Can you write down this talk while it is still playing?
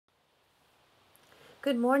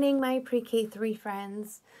Good morning, my pre-K 3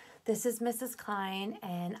 friends. This is Mrs. Klein,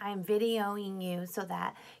 and I'm videoing you so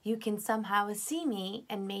that you can somehow see me,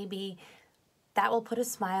 and maybe that will put a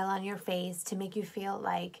smile on your face to make you feel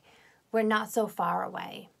like we're not so far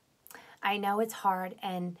away. I know it's hard,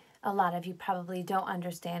 and a lot of you probably don't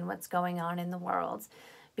understand what's going on in the world,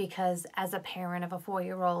 because as a parent of a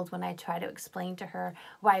 4-year-old, when I try to explain to her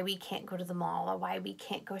why we can't go to the mall or why we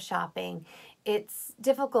can't go shopping, it's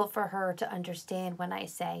difficult for her to understand when I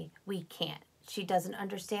say we can't. She doesn't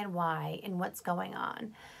understand why and what's going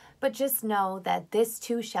on. But just know that this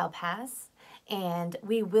too shall pass, and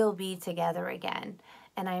we will be together again.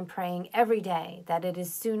 And I'm praying every day that it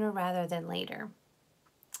is sooner rather than later.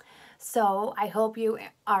 So I hope you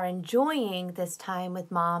are enjoying this time with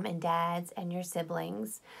mom and dads and your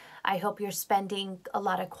siblings. I hope you're spending a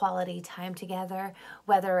lot of quality time together,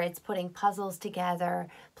 whether it's putting puzzles together,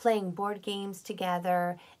 playing board games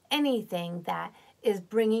together, anything that is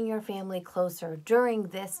bringing your family closer during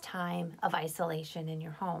this time of isolation in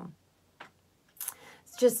your home.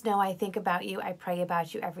 Just know I think about you, I pray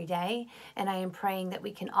about you every day, and I am praying that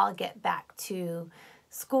we can all get back to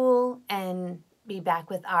school and be back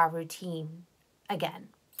with our routine again.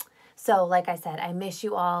 So like I said, I miss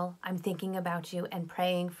you all. I'm thinking about you and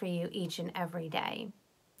praying for you each and every day.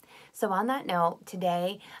 So on that note,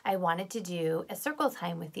 today I wanted to do a circle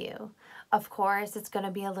time with you. Of course, it's going to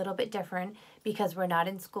be a little bit different because we're not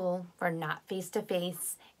in school, we're not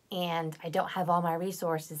face-to-face, and I don't have all my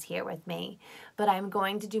resources here with me. But I'm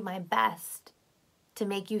going to do my best to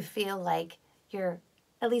make you feel like you're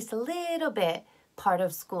at least a little bit part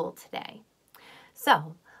of school today.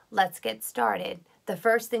 So let's get started. The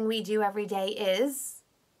first thing we do every day is,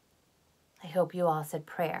 I hope you all said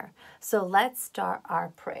prayer. So let's start our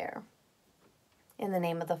prayer. In the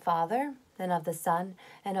name of the Father, and of the Son,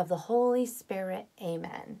 and of the Holy Spirit,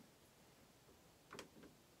 amen.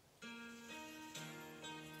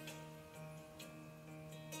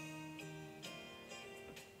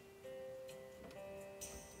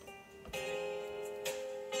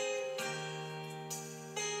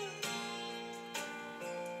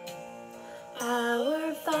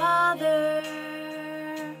 Our Father,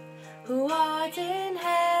 who art in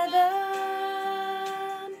heaven,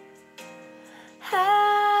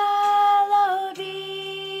 hallowed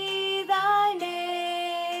be thy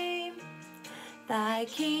name. Thy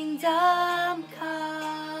kingdom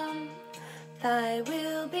come, thy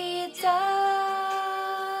will be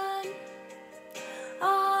done,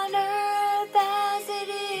 on earth as it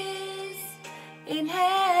is in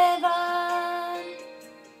heaven.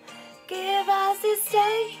 Give us this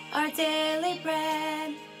day our daily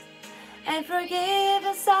bread, and forgive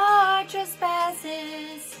us our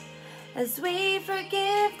trespasses, as we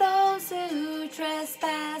forgive those who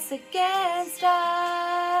trespass against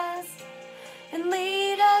us. And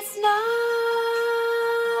lead us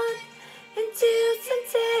not into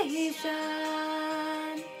temptation,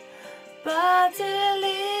 but deliver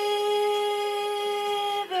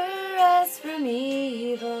us from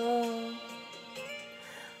evil.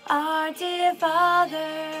 Our dear Father,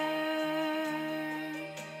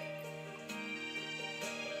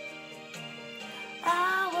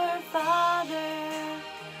 our Father,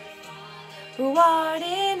 who art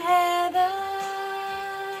in heaven,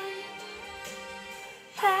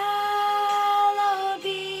 hallowed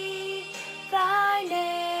be thy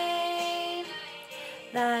name.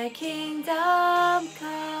 Thy kingdom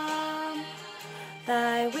come,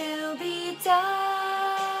 thy will be done,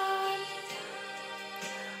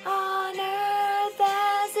 on earth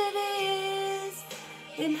as it is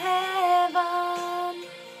in heaven.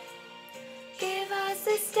 Give us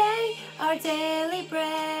this day our daily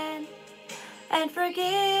bread, and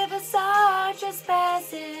forgive us our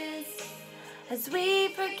trespasses, as we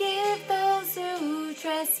forgive those who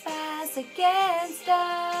trespass against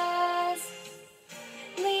us.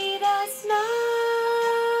 Lead us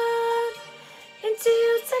not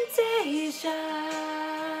into temptation,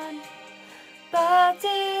 but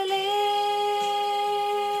deliver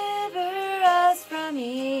us from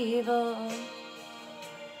evil.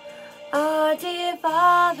 Our dear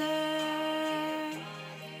Father,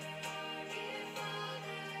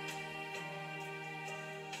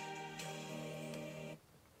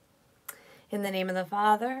 in the name of the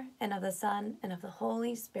Father, and of the Son, and of the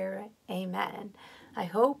Holy Spirit, amen. I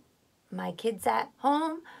hope my kids at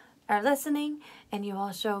home are listening, and you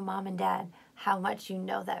all show mom and dad how much you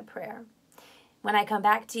know that prayer. When I come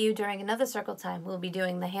back to you during another circle time, we'll be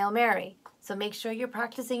doing the Hail Mary. So make sure you're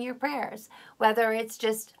practicing your prayers, whether it's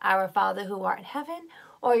just Our Father who art in heaven,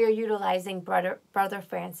 or you're utilizing Brother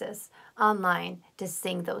Francis online to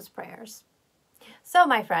sing those prayers. So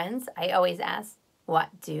my friends, I always ask, What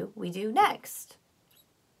do we do next?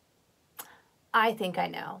 I think I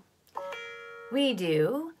know. We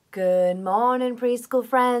do, good morning, preschool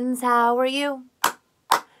friends, how are you?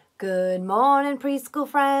 Good morning, preschool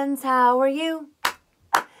friends, how are you?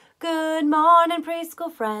 Good morning,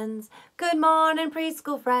 preschool friends. Good morning,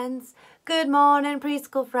 preschool friends. Good morning,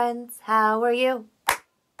 preschool friends, how are you?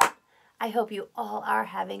 I hope you all are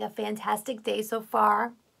having a fantastic day so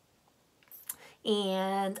far.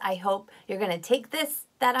 And I hope you're going to take this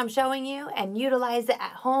that I'm showing you and utilize it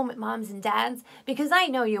at home at moms and dads, because I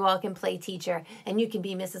know you all can play teacher and you can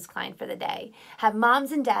be Mrs. Klein for the day. Have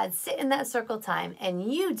moms and dads sit in that circle time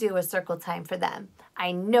and you do a circle time for them.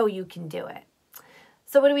 I know you can do it.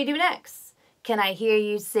 So what do we do next? Can I hear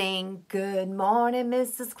you sing, good morning,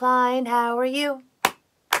 Mrs. Klein, how are you?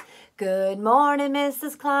 Good morning,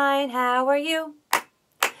 Mrs. Klein, how are you?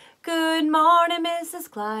 Good morning, Mrs.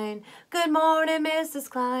 Klein. Good morning, Mrs.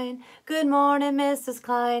 Klein. Good morning, Mrs.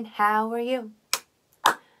 Klein. How are you?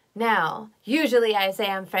 Now, usually I say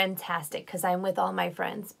I'm fantastic because I'm with all my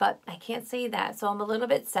friends, but I can't say that, so I'm a little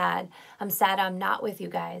bit sad. I'm sad I'm not with you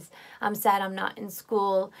guys. I'm sad I'm not in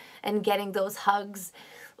school and getting those hugs.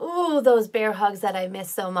 Ooh, those bear hugs that I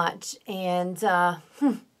miss so much. And I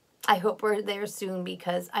hope we're there soon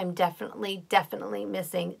because I'm definitely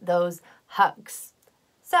missing those hugs.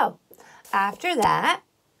 So, after that,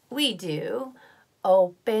 we do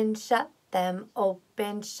open, shut them,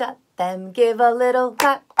 give a little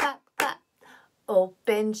clap, clap, clap.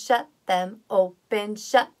 Open, shut them,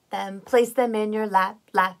 place them in your lap,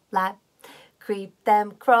 lap, lap. Creep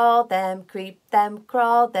them, crawl them,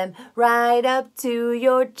 right up to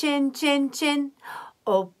your chin, chin, chin.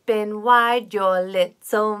 Open wide your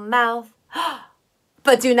little mouth,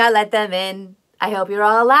 but do not let them in. I hope you're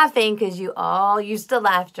all laughing because you all used to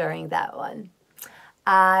laugh during that one.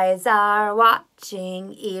 Eyes are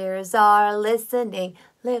watching, ears are listening,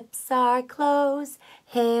 lips are closed,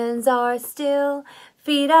 hands are still,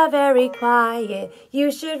 feet are very quiet.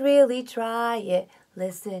 You should really try it.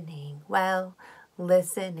 Listening well,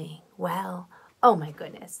 listening well. Oh my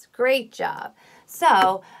goodness, great job.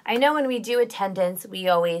 So I know when we do attendance, we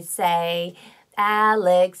always say,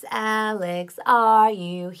 Alex, Alex, are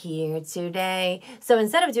you here today? So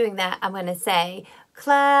instead of doing that, I'm going to say,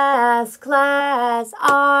 class, class,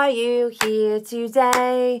 are you here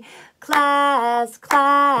today? Class,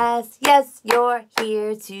 class, yes, you're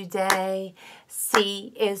here today.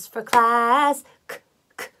 C is for class,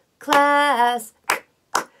 class,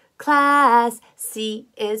 class. C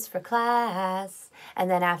is for class. And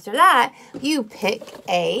then after that, you pick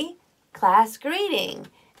a class greeting.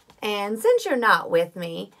 And since you're not with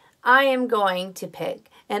me, I am going to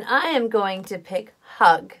pick, and I am going to pick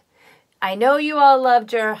hug. I know you all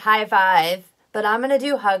loved your high five, but I'm going to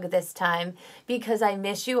do hug this time because I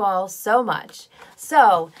miss you all so much.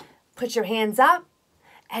 So put your hands up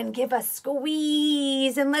and give a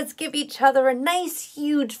squeeze, and let's give each other a nice,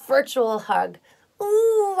 huge virtual hug.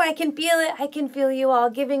 Ooh, I can feel it. I can feel you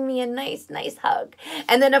all giving me a nice, nice hug.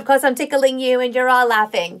 And then, of course, I'm tickling you, and you're all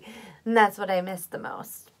laughing. And that's what I miss the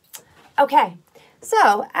most. Okay,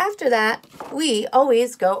 so after that, we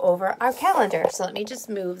always go over our calendar. So let me just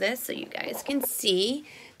move this so you guys can see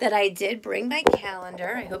that I did bring my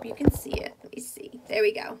calendar. I hope you can see it. Let me see. There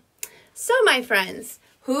we go. So, my friends,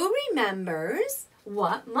 who remembers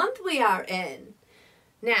what month we are in?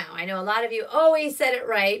 Now, I know a lot of you always said it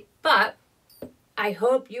right, but I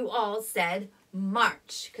hope you all said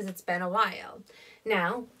March because it's been a while.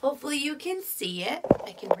 Now, hopefully you can see it.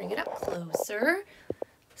 I can bring it up closer.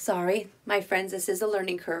 Sorry, my friends, this is a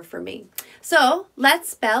learning curve for me. So, let's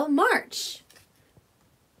spell March.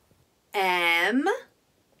 M-A-R-C-H.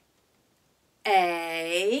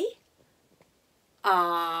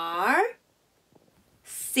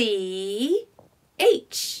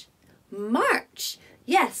 March.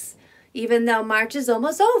 Yes, even though March is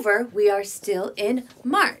almost over, we are still in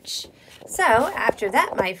March. So, after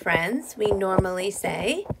that, my friends, we normally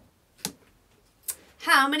say,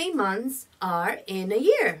 how many months are in a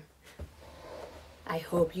year? I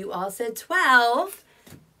hope you all said 12.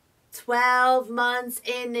 12 months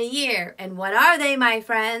in a year. And what are they, my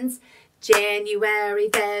friends? January,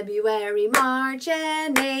 February, March,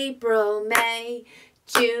 and April, May,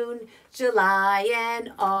 June, July,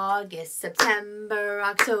 and August, September,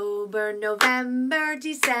 October, November,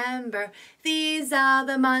 December. These are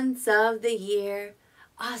the months of the year.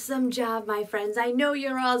 Awesome job, my friends. I know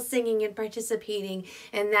you're all singing and participating,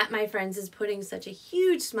 and that, my friends, is putting such a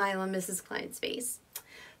huge smile on Mrs. Klein's face.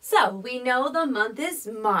 So, we know the month is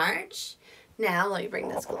March. Now, let me bring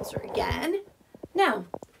this closer again. Now,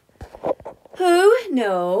 who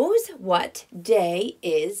knows what day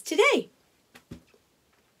is today?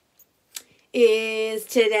 Is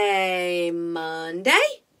today Monday?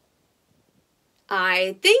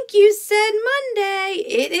 I think you said Monday.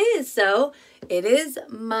 It is, so it is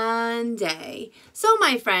Monday. So,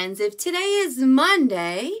 my friends, if today is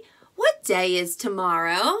Monday, what day is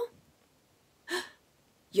tomorrow?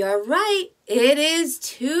 You're right, it is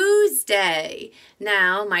Tuesday.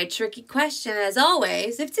 Now, my tricky question as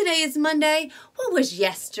always, if today is Monday, what was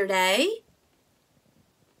yesterday?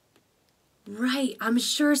 Right, I'm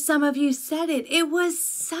sure some of you said it. It was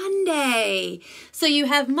Sunday. So you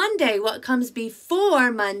have Monday. What comes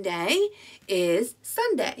before Monday is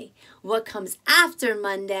Sunday. What comes after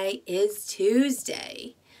Monday is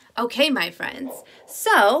Tuesday. Okay, my friends.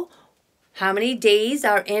 So, how many days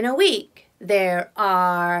are in a week? There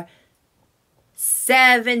are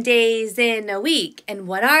 7 days in a week. And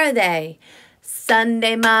what are they?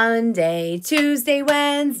 Sunday, Monday, Tuesday,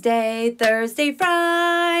 Wednesday, Thursday,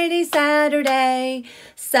 Friday, Saturday.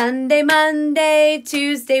 Sunday, Monday,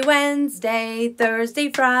 Tuesday, Wednesday,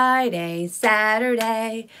 Thursday, Friday,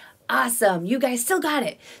 Saturday. Awesome. You guys still got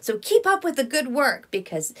it. So keep up with the good work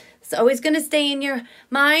because it's always going to stay in your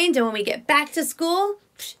mind. And when we get back to school,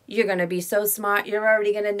 you're going to be so smart. You're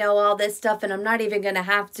already going to know all this stuff. And I'm not even going to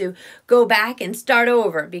have to go back and start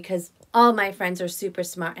over because all my friends are super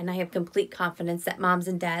smart, and I have complete confidence that moms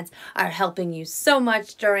and dads are helping you so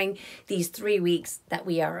much during these 3 weeks that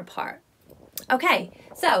we are apart. Okay,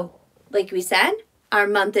 so like we said, our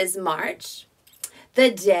month is March.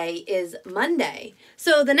 The day is Monday.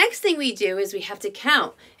 So the next thing we do is we have to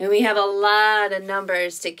count, and we have a lot of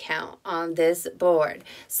numbers to count on this board.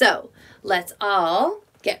 So let's all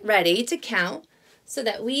get ready to count so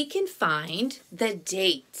that we can find the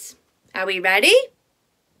date. Are we ready?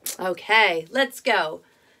 Okay, let's go.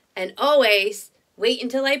 And always wait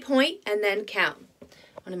until I point and then count. I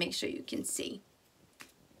want to make sure you can see.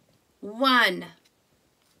 1,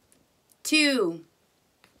 2,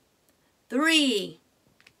 3,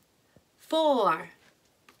 4,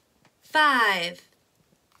 5,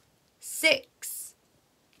 6,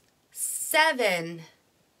 7,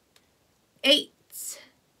 8,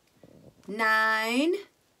 9,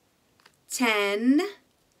 10,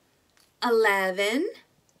 11,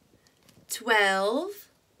 12,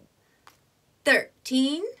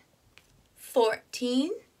 13,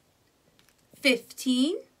 14,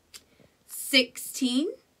 15, 16,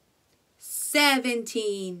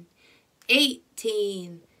 17,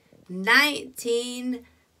 18, 19,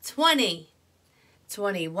 20,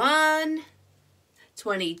 21,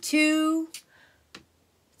 22,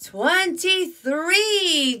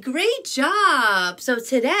 23. Great job. So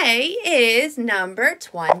today is number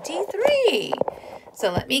 23. So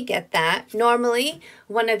let me get that. Normally,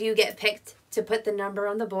 one of you get picked to put the number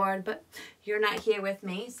on the board, but you're not here with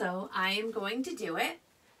me, so I am going to do it.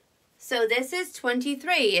 So this is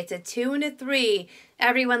 23. It's a 2 and a 3.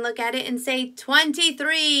 Everyone look at it and say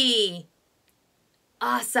 23.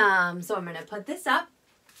 Awesome. So I'm going to put this up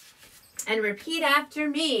and repeat after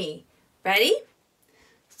me. Ready?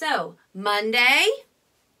 So Monday,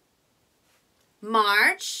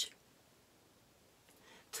 March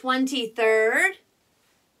 23rd,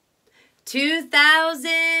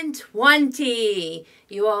 2020.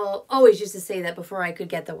 You all always used to say that before I could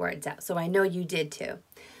get the words out, so I know you did too.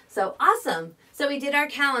 So awesome. So we did our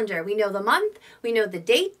calendar. We know the month, we know the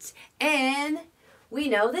date, and we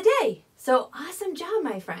know the day. So awesome job,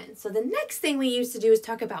 my friends. So the next thing we used to do is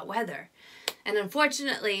talk about weather. And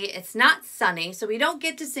unfortunately, it's not sunny, so we don't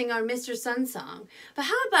get to sing our Mr. Sun song. But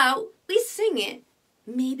how about we sing it?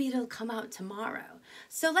 Maybe it'll come out tomorrow.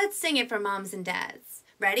 So let's sing it for moms and dads.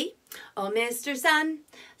 Ready? Oh, Mr. Sun,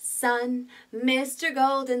 Sun, Mr.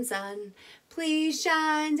 Golden Sun, please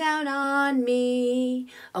shine down on me.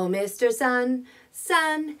 Oh, Mr. Sun,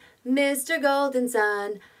 Sun, Mr. Golden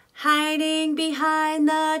Sun, hiding behind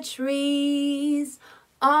the trees.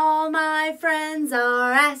 All my friends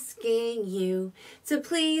are asking you to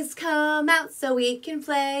please come out so we can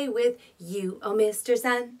play with you. Oh, Mr.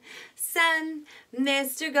 Sun, Sun,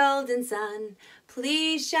 Mr. Golden Sun,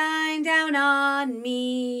 please shine down on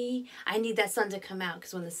me. I need that sun to come out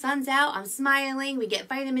because when the sun's out, I'm smiling. We get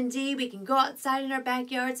vitamin D. We can go outside in our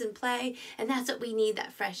backyards and play. And that's what we need,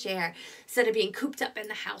 that fresh air, instead of being cooped up in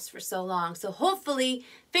the house for so long. So hopefully,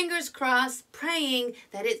 fingers crossed, praying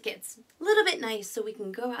that it gets a little bit nice so we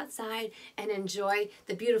can go outside and enjoy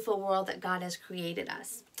the beautiful world that God has created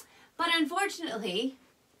us. But unfortunately,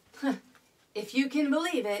 if you can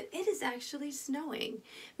believe it, it is actually snowing.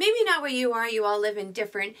 Maybe not where you are. You all live in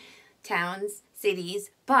different towns,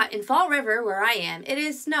 cities. But in Fall River, where I am, it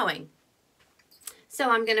is snowing.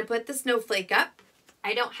 So I'm going to put the snowflake up.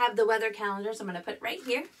 I don't have the weather calendar, so I'm going to put it right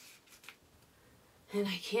here. And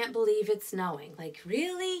I can't believe it's snowing. Like,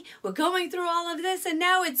 really? We're going through all of this and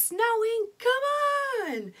now it's snowing? Come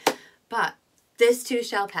on! But this too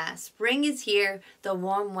shall pass. Spring is here. The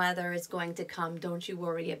warm weather is going to come. Don't you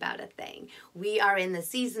worry about a thing. We are in the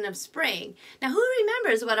season of spring. Now, who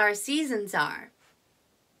remembers what our seasons are?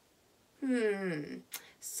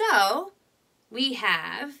 So, we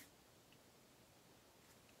have...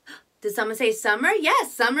 Did someone say summer?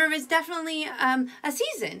 Yes, summer is definitely a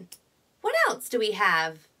season. What else do we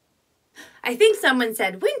have? I think someone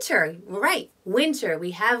said winter. Right, winter.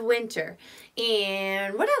 We have winter.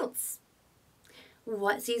 And what else?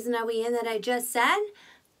 What season are we in that I just said?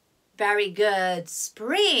 Very good.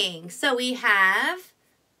 Spring. So we have,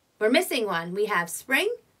 we're missing one. We have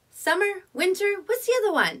spring, summer, winter. What's the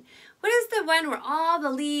other one? What is the one where all the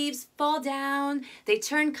leaves fall down, they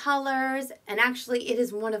turn colors, and actually it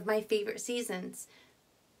is one of my favorite seasons.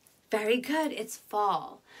 Very good. It's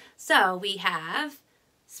fall. So we have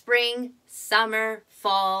spring, summer,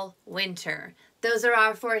 fall, winter. Those are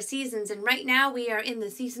our 4 seasons, and right now we are in the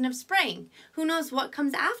season of spring. Who knows what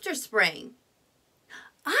comes after spring?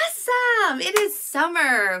 Awesome! It is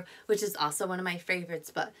summer, which is also one of my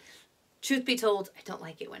favorites, but truth be told, I don't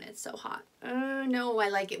like it when it's so hot. No, I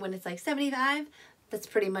like it when it's like 75. That's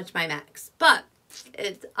pretty much my max. But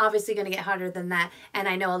it's obviously going to get hotter than that, and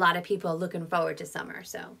I know a lot of people are looking forward to summer,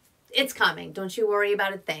 so it's coming. Don't you worry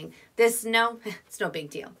about a thing. This snow, it's no big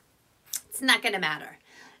deal. It's not going to matter.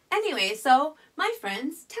 Anyway, so my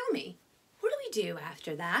friends, tell me, what do we do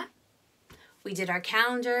after that? We did our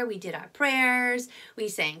calendar, we did our prayers, we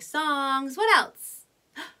sang songs. What else?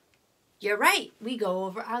 You're right, we go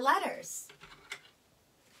over our letters.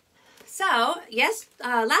 So, yes,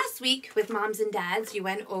 last week with moms and dads, you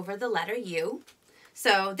went over the letter U.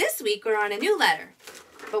 So this week we're on a new letter,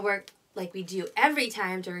 but we're like we do every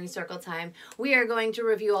time during circle time, we are going to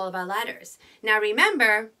review all of our letters. Now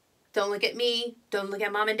remember, don't look at me, don't look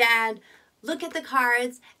at mom and dad, look at the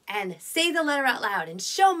cards and say the letter out loud and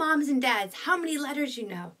show moms and dads how many letters you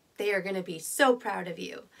know. They are going to be so proud of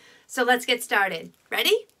you. So let's get started.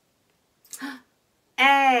 Ready?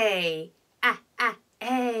 A.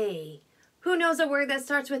 A. Who knows a word that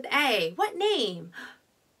starts with A? What name?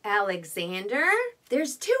 Alexander.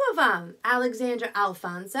 There's 2 of them. Alexander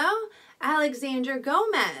Alfonso, Alexander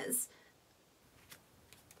Gomez.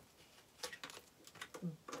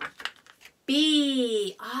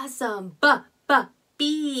 B. Awesome.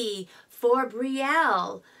 B. For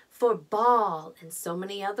Brielle, for ball, and so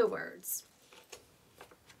many other words.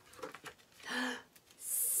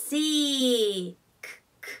 C.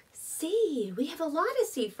 C. We have a lot of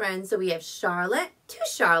C friends. So we have Charlotte, 2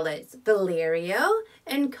 Charlottes, Valerio,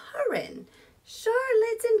 and Corinne.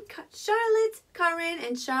 Charlotte, Corinne,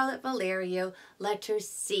 and Charlotte Valerio, letter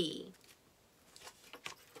C.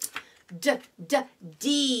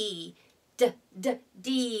 D.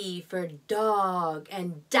 D for dog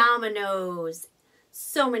and dominoes.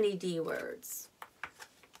 So many D words.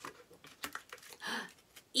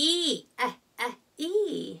 E.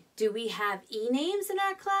 E. Do we have E names in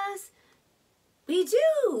our class? We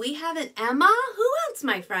do. We have an Emma. Who else,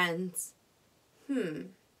 my friends?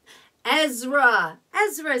 Ezra.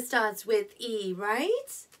 Ezra starts with E,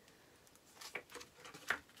 right?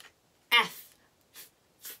 F.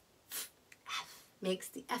 Makes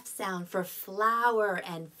the F sound for flower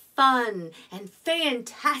and fun and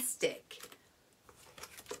fantastic.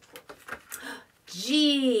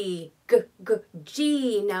 G.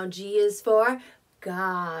 G. Now G is for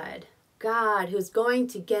God. God, who's going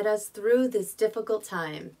to get us through this difficult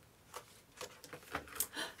time.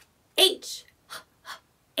 H.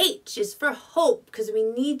 H is for hope, because we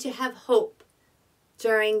need to have hope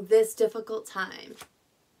during this difficult time.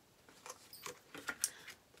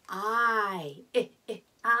 I.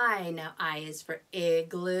 Now I is for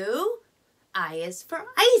igloo. I is for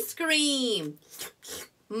ice cream.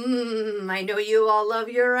 I know you all love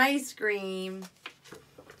your ice cream.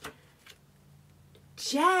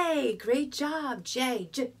 J. Great job. J.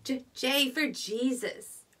 J for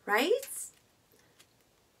Jesus, right?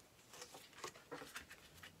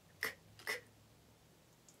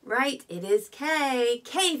 Right, it is K.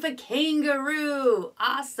 K for kangaroo.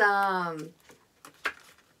 Awesome.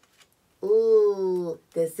 Ooh,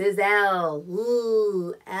 this is L.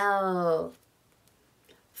 Ooh, L.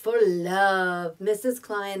 For love. Mrs.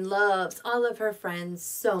 Klein loves all of her friends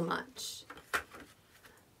so much.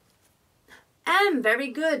 M, very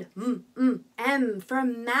good. M for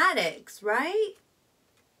Maddox, right?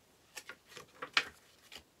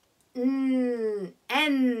 N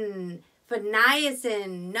for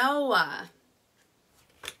niacin, Noah.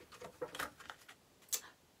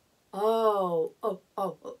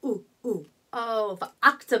 O for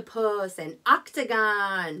octopus and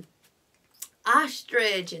octagon,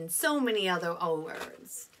 ostrich, and so many other O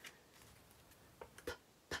words.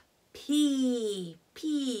 P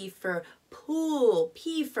for pool,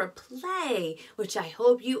 P for play, which I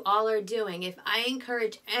hope you all are doing. If I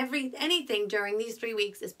encourage anything during these 3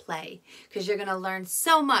 weeks is play, because you're going to learn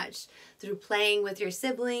so much through playing with your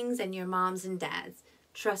siblings and your moms and dads.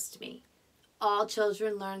 Trust me, all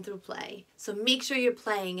children learn through play. So make sure you're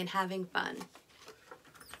playing and having fun.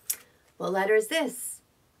 What letter is this?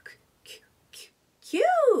 Q.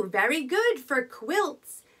 Very good for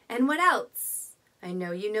quilts. And what else? I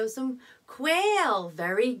know you know some quail.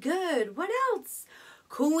 Very good. What else?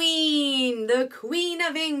 Queen. The Queen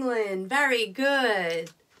of England. Very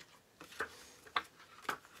good.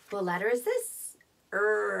 What letter is this?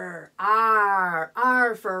 R.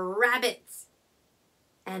 R for rabbit.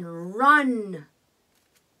 And run.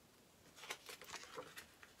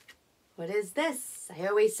 What is this? I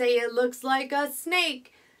always say it looks like a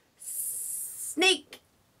snake. Snake.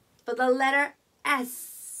 For the letter S.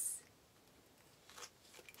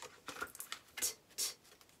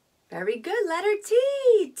 Very good. Letter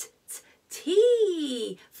T.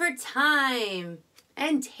 T for time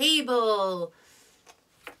and table.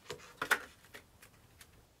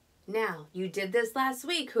 Now, you did this last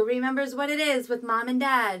week. Who remembers what it is with mom and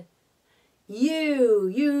dad? U.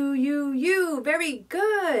 Very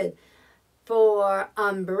good. For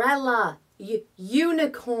umbrella.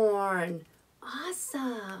 Unicorn.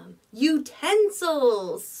 Awesome.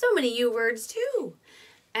 Utensils. So many U words too.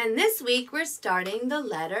 And this week we're starting the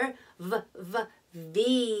letter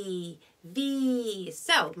V. V.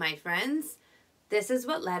 So, my friends, this is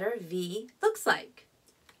what letter V looks like.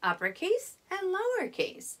 Uppercase and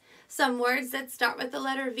lowercase. Some words that start with the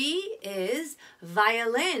letter V is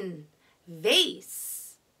violin,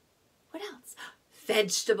 vase. What else?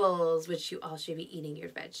 Vegetables, which you all should be eating your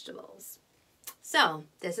vegetables. So,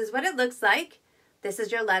 this is what it looks like. This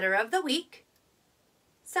is your letter of the week.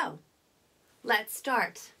 So, let's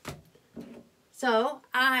start. So,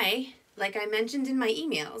 like I mentioned in my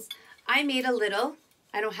emails, I made a little,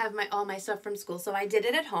 I don't have all my stuff from school, so I did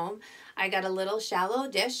it at home. I got a little shallow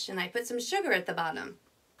dish and I put some sugar at the bottom.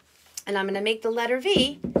 And I'm going to make the letter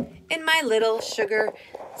V in my little sugar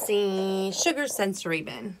sensory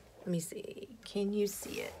bin. Let me see. Can you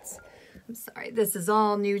see it? I'm sorry. This is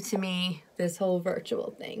all new to me, this whole virtual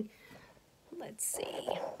thing. Let's see.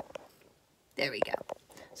 There we go.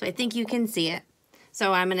 So I think you can see it.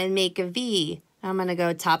 So I'm going to make a V. I'm going to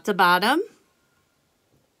go top to bottom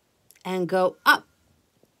and go up.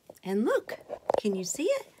 And look, can you see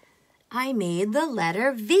it? I made the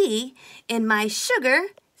letter V in my sugar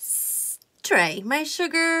tray, my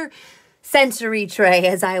sugar sensory tray,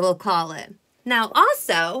 as I will call it. Now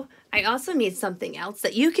I also made something else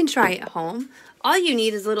that you can try at home. All you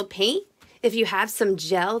need is a little paint. If you have some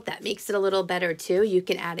gel, that makes it a little better too. You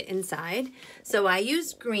can add it inside. So I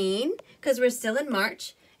used green because we're still in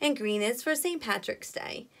March, and green is for St. Patrick's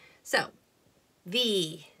Day. So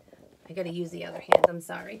V. I got to use the other hand. I'm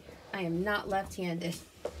sorry. I am not left-handed.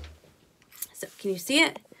 So can you see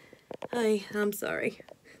it? I'm sorry.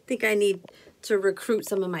 I think I need to recruit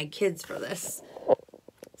some of my kids for this.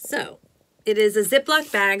 So it is a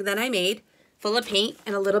Ziploc bag that I made full of paint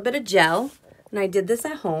and a little bit of gel. And I did this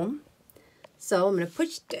at home. So I'm going to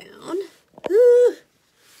push down.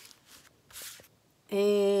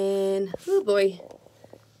 And, oh boy,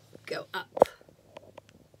 go up.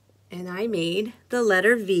 And I made the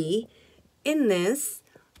letter V in this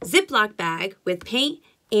Ziploc bag with paint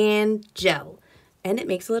and gel. And it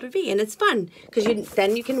makes a letter V. And it's fun because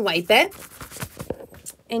then you can wipe it.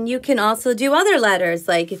 And you can also do other letters.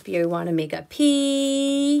 Like if you want to make a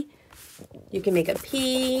P, you can make a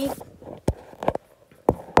P.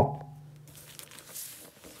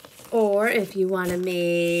 Or if you want to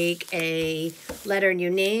make a letter in your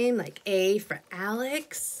name, like A for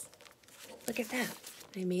Alex. Look at that.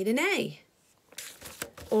 I made an A.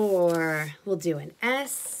 Or we'll do an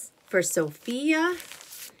S for Sophia.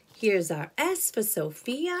 Here's our S for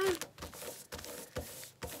Sophia.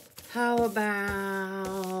 How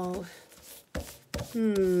about,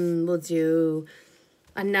 we'll do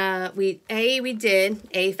we did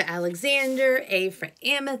A for Alexander, A for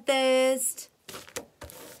Amethyst.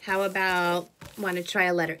 How about, want to try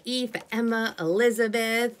a letter E for Emma,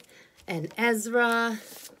 Elizabeth, and Ezra.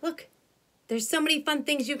 Look, there's so many fun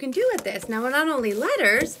things you can do with this. Now, not only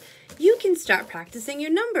letters, you can start practicing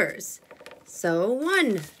your numbers. So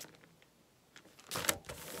 1.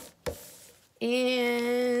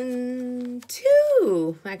 And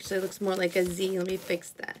 2. Actually, it looks more like a Z. Let me fix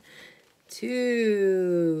that.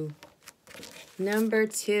 2. Number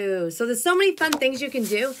 2. So there's so many fun things you can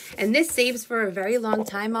do, and this saves for a very long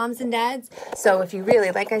time, moms and dads. So if you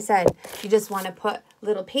really, like I said, you just want to put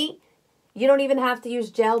little paint, you don't even have to use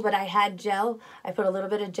gel, but I had gel. I put a little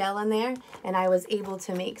bit of gel in there, and I was able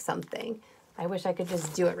to make something. I wish I could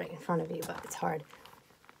just do it right in front of you, but it's hard.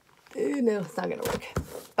 No, it's not going to work.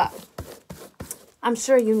 But I'm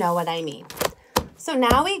sure you know what I mean. So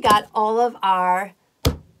now we got all of our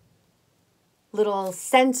little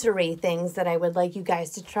sensory things that I would like you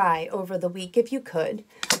guys to try over the week if you could.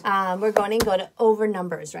 We're going to go to over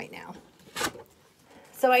numbers right now.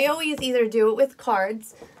 So I always either do it with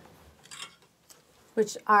cards,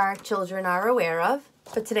 which our children are aware of,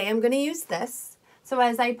 but today I'm going to use this. So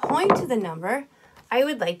as I point to the number, I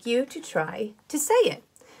would like you to try to say it.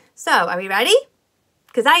 So are we ready?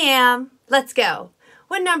 Because I am. Let's go.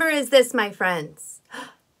 What number is this, my friends?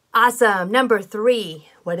 Awesome. Number 3.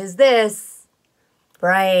 What is this?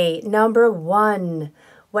 Right. Number 1.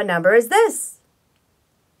 What number is this?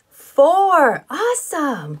 4.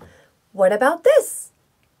 Awesome. What about this?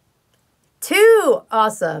 2.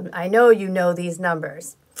 Awesome. I know you know these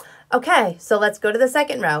numbers. Okay, so let's go to the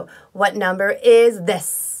second row. What number is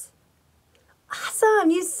this? Awesome.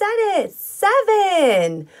 You said it.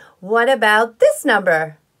 7. What about this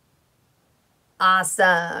number?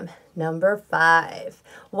 Awesome. Number 5.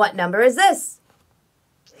 What number is this?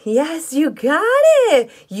 Yes, you got it.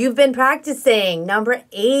 You've been practicing. Number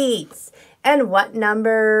 8. And what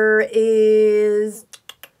number is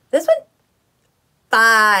this one?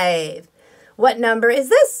 5. What number is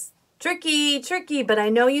this? Tricky, but I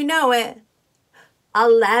know you know it.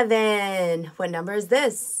 11. What number is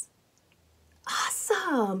this?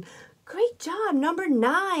 Awesome. Great job. Number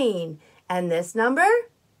 9. And this number?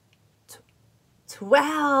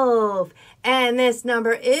 12. And this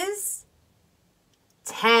number is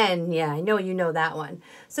 10. Yeah, I know you know that one.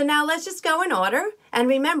 So now let's just go in order. And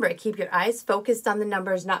remember, keep your eyes focused on the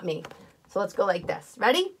numbers, not me. So let's go like this.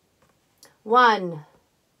 Ready? 1,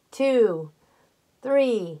 2,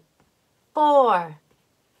 3, 4,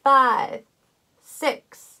 5,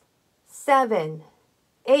 6, 7,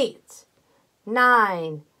 8,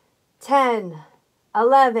 9, 10,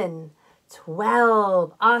 11,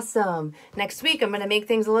 12. Awesome. Next week, I'm going to make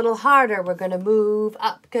things a little harder. We're going to move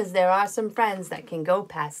up because there are some friends that can go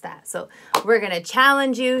past that. So we're going to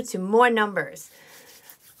challenge you to more numbers.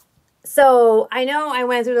 So I know I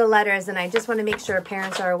went through the letters, and I just want to make sure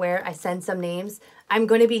parents are aware. I send some names. I'm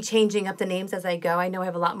going to be changing up the names as I go. I know I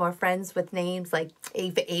have a lot more friends with names like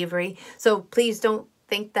Avery. So please don't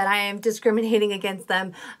think that I am discriminating against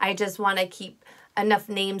them. I just want to keep enough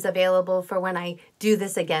names available for when I do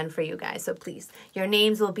this again for you guys. So please, your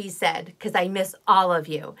names will be said because I miss all of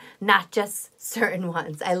you, not just certain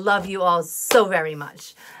ones. I love you all so very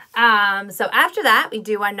much. So after that, we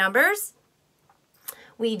do our numbers.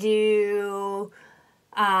 We do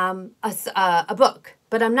a book.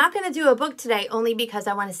 But I'm not going to do a book today only because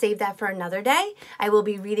I want to save that for another day. I will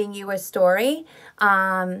be reading you a story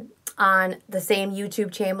on the same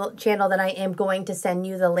YouTube channel that I am going to send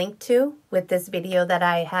you the link to with this video that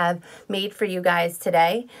I have made for you guys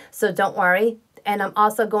today. So don't worry. And I'm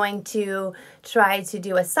also going to try to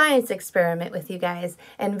do a science experiment with you guys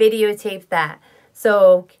and videotape that.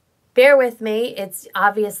 So bear with me. It's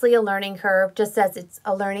obviously a learning curve, just as it's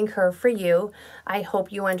a learning curve for you. I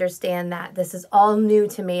hope you understand that this is all new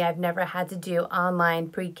to me. I've never had to do online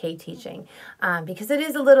pre-K teaching because it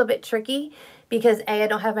is a little bit tricky because A, I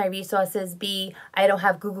don't have my resources, B, I don't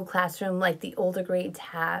have Google Classroom like the older grades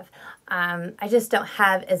have. I just don't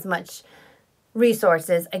have as much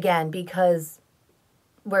resources, again, because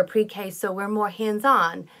we're pre-K, so we're more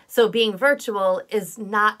hands-on. So being virtual is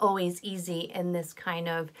not always easy in this kind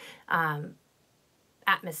of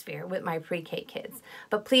atmosphere with my pre-K kids.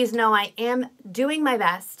 But please know I am doing my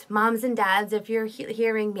best. Moms and dads, if you're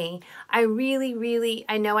hearing me, I really,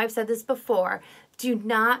 I know I've said this before, do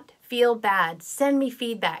not feel bad. Send me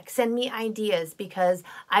feedback. Send me ideas because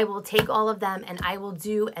I will take all of them and I will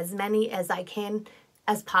do as many as I can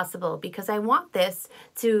as possible because I want this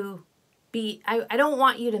to be, I don't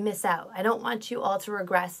want you to miss out. I don't want you all to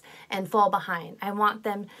regress and fall behind. I want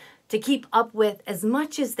them to keep up with as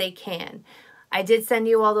much as they can. I did send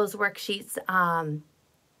you all those worksheets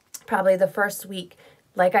probably the first week.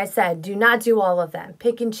 Like I said, do not do all of them.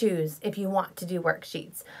 Pick and choose if you want to do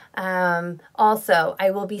worksheets. Also,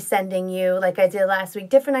 I will be sending you, like I did last week,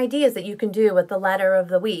 different ideas that you can do with the letter of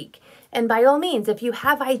the week. And by all means, if you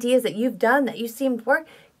have ideas that you've done that you seem to work,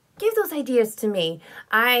 give those ideas to me.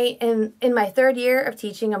 I am in my 3rd year of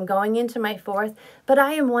teaching. I'm going into my 4th, but but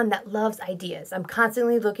I am one that loves ideas. I'm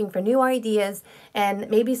constantly looking for new ideas, and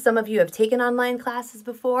maybe some of you have taken online classes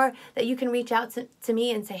before that you can reach out to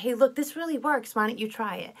me and say, hey, look, this really works. Why don't you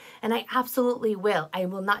try it? And I absolutely will. I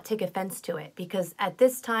will not take offense to it, because at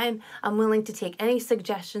this time, I'm willing to take any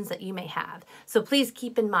suggestions that you may have. So please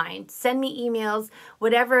keep in mind, send me emails,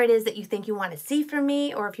 whatever it is that you think you want to see from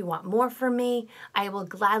me, or if you want more from me, I will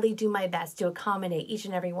gladly do my best to accommodate each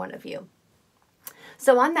and every one of you.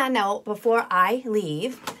 So on that note, before I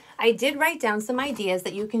leave, I did write down some ideas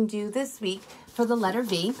that you can do this week for the letter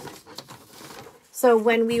V. So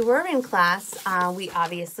when we were in class, we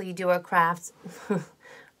obviously do our crafts.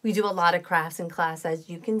 We do a lot of crafts in class, as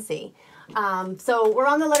you can see. So we're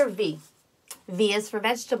on the letter V. V is for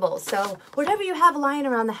vegetables. So whatever you have lying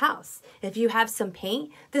around the house, if you have some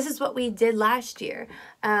paint, this is what we did last year.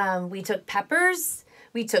 We took peppers,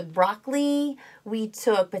 we took broccoli, we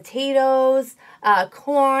took potatoes,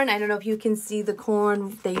 corn. I don't know if you can see the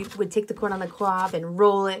corn. They would take the corn on the cob and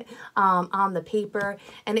roll it on the paper,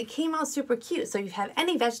 and it came out super cute. So you have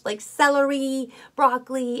any vegetable, like celery,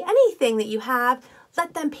 broccoli, anything that you have,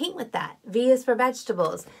 let them paint with that. V is for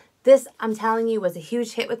vegetables. This, I'm telling you, was a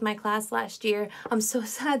huge hit with my class last year. I'm so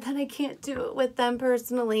sad that I can't do it with them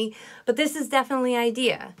personally, but this is definitely an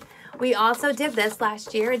idea. We also did this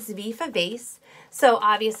last year. It's V for vase. So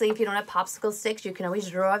obviously, if you don't have popsicle sticks, you can always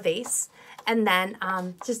draw a vase and then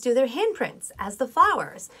just do their handprints as the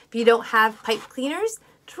flowers. If you don't have pipe cleaners,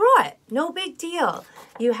 draw it. No big deal.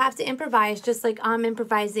 You have to improvise just like I'm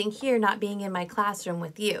improvising here, not being in my classroom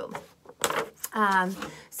with you.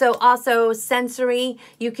 So also sensory,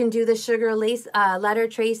 you can do the sugar lace letter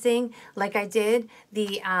tracing like I did.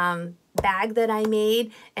 The bag that I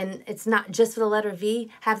made, and it's not just for the letter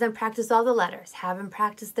V. Have them practice all the letters. Have them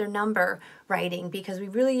practice their number writing, because we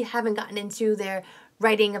really haven't gotten into their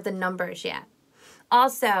writing of the numbers yet.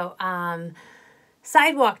 Also,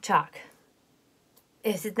 sidewalk chalk.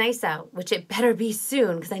 If it's nice out, which it better be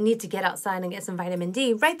soon, because I need to get outside and get some vitamin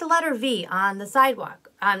D, write the letter V on the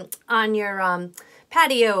sidewalk, on your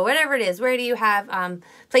patio, whatever it is. Where do you have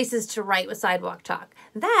places to write with sidewalk chalk?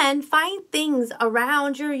 Then find things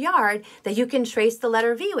around your yard that you can trace the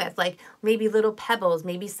letter V with, like maybe little pebbles,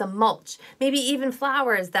 maybe some mulch, maybe even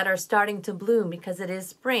flowers that are starting to bloom because it is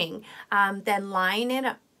spring. Then line it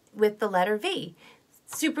up with the letter V.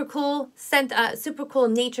 Super cool, super cool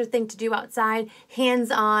nature thing to do outside,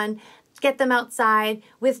 hands-on, get them outside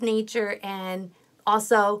with nature, and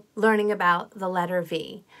also learning about the letter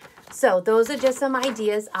V. So those are just some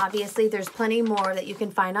ideas. Obviously, there's plenty more that you can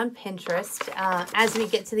find on Pinterest. As we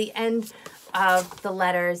get to the end of the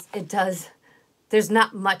letters, there's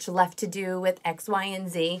not much left to do with X, Y, and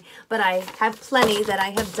Z, but I have plenty that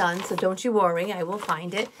I have done, so don't you worry, I will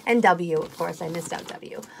find it. And W, of course, I missed out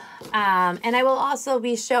W. And I will also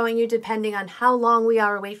be showing you, depending on how long we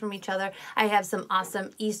are away from each other, I have some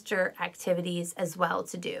awesome Easter activities as well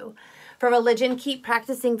to do. For religion, keep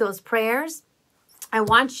practicing those prayers. I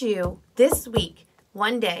want you this week,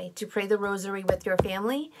 one day, to pray the rosary with your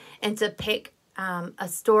family and to pick a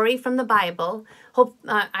story from the Bible.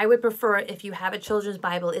 I would prefer if you have a children's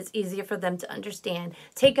Bible, it's easier for them to understand.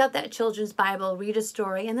 Take out that children's Bible, read a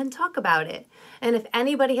story, and then talk about it. And if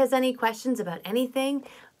anybody has any questions about anything,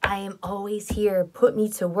 I am always here. Put me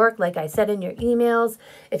to work, like I said in your emails.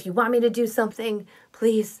 If you want me to do something,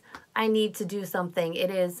 please, I need to do something. It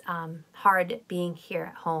is hard being here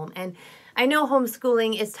at home. And I know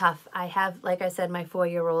homeschooling is tough. I have, like I said, my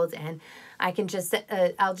 4-year-old, and I can just,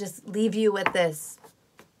 I'll just leave you with this.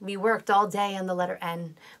 We worked all day on the letter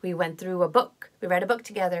N. We went through a book. We read a book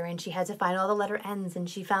together, and she had to find all the letter N's, and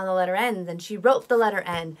she found the letter N's, and she wrote the letter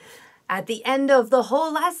N. At the end of the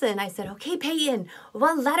whole lesson, I said, okay, Peyton,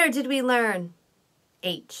 what letter did we learn?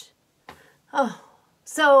 H. Oh,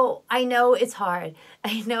 so I know it's hard.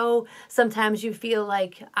 I know sometimes you feel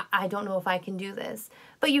like, I don't know if I can do this.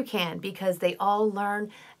 But you can, because they all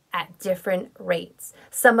learn at different rates.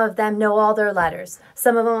 Some of them know all their letters.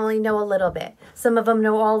 Some of them only know a little bit. Some of them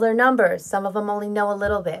know all their numbers. Some of them only know a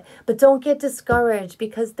little bit. But don't get discouraged,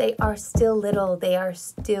 because they are still little. They are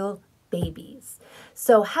still babies.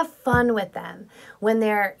 So have fun with them. When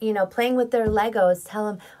they're, playing with their Legos, tell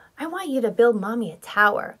them, I want you to build mommy a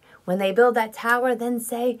tower. When they build that tower, then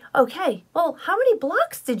say, okay, well, how many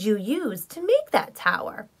blocks did you use to make that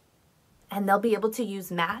tower? And they'll be able to use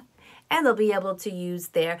math, and they'll be able to use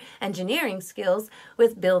their engineering skills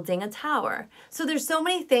with building a tower. So there's so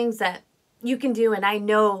many things that you can do, and I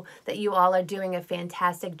know that you all are doing a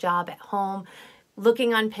fantastic job at home,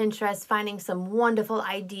 looking on Pinterest, finding some wonderful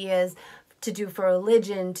ideas to do for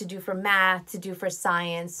religion, to do for math, to do for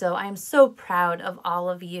science. So I'm so proud of all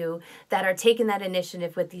of you that are taking that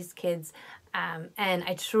initiative with these kids. And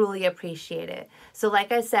I truly appreciate it. So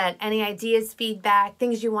like I said, any ideas, feedback,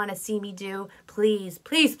 things you want to see me do, please,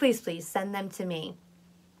 please, please, please send them to me.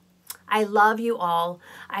 I love you all.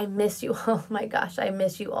 I miss you. Oh my gosh, I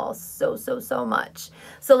miss you all so, so, so much.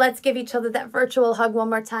 So let's give each other that virtual hug one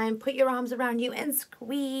more time. Put your arms around you and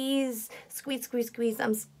squeeze, squeeze, squeeze, squeeze.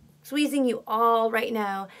 I'm squeezing you all right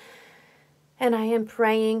now. And I am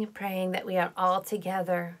praying that we are all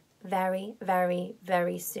together very, very,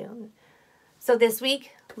 very soon. So this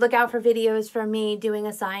week, look out for videos from me doing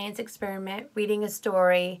a science experiment, reading a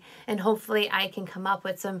story, and hopefully I can come up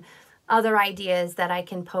with some other ideas that I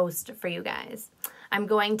can post for you guys. I'm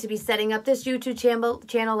going to be setting up this YouTube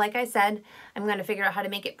channel, like I said. I'm going to figure out how to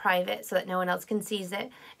make it private so that no one else can see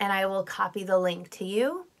it, and I will copy the link to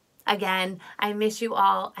you. Again, I miss you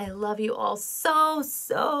all. I love you all so,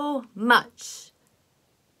 so much.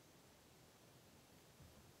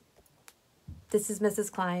 This is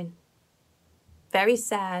Mrs. Klein. Very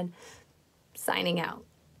sad, signing out.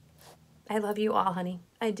 I love you all, honey.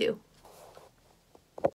 I do.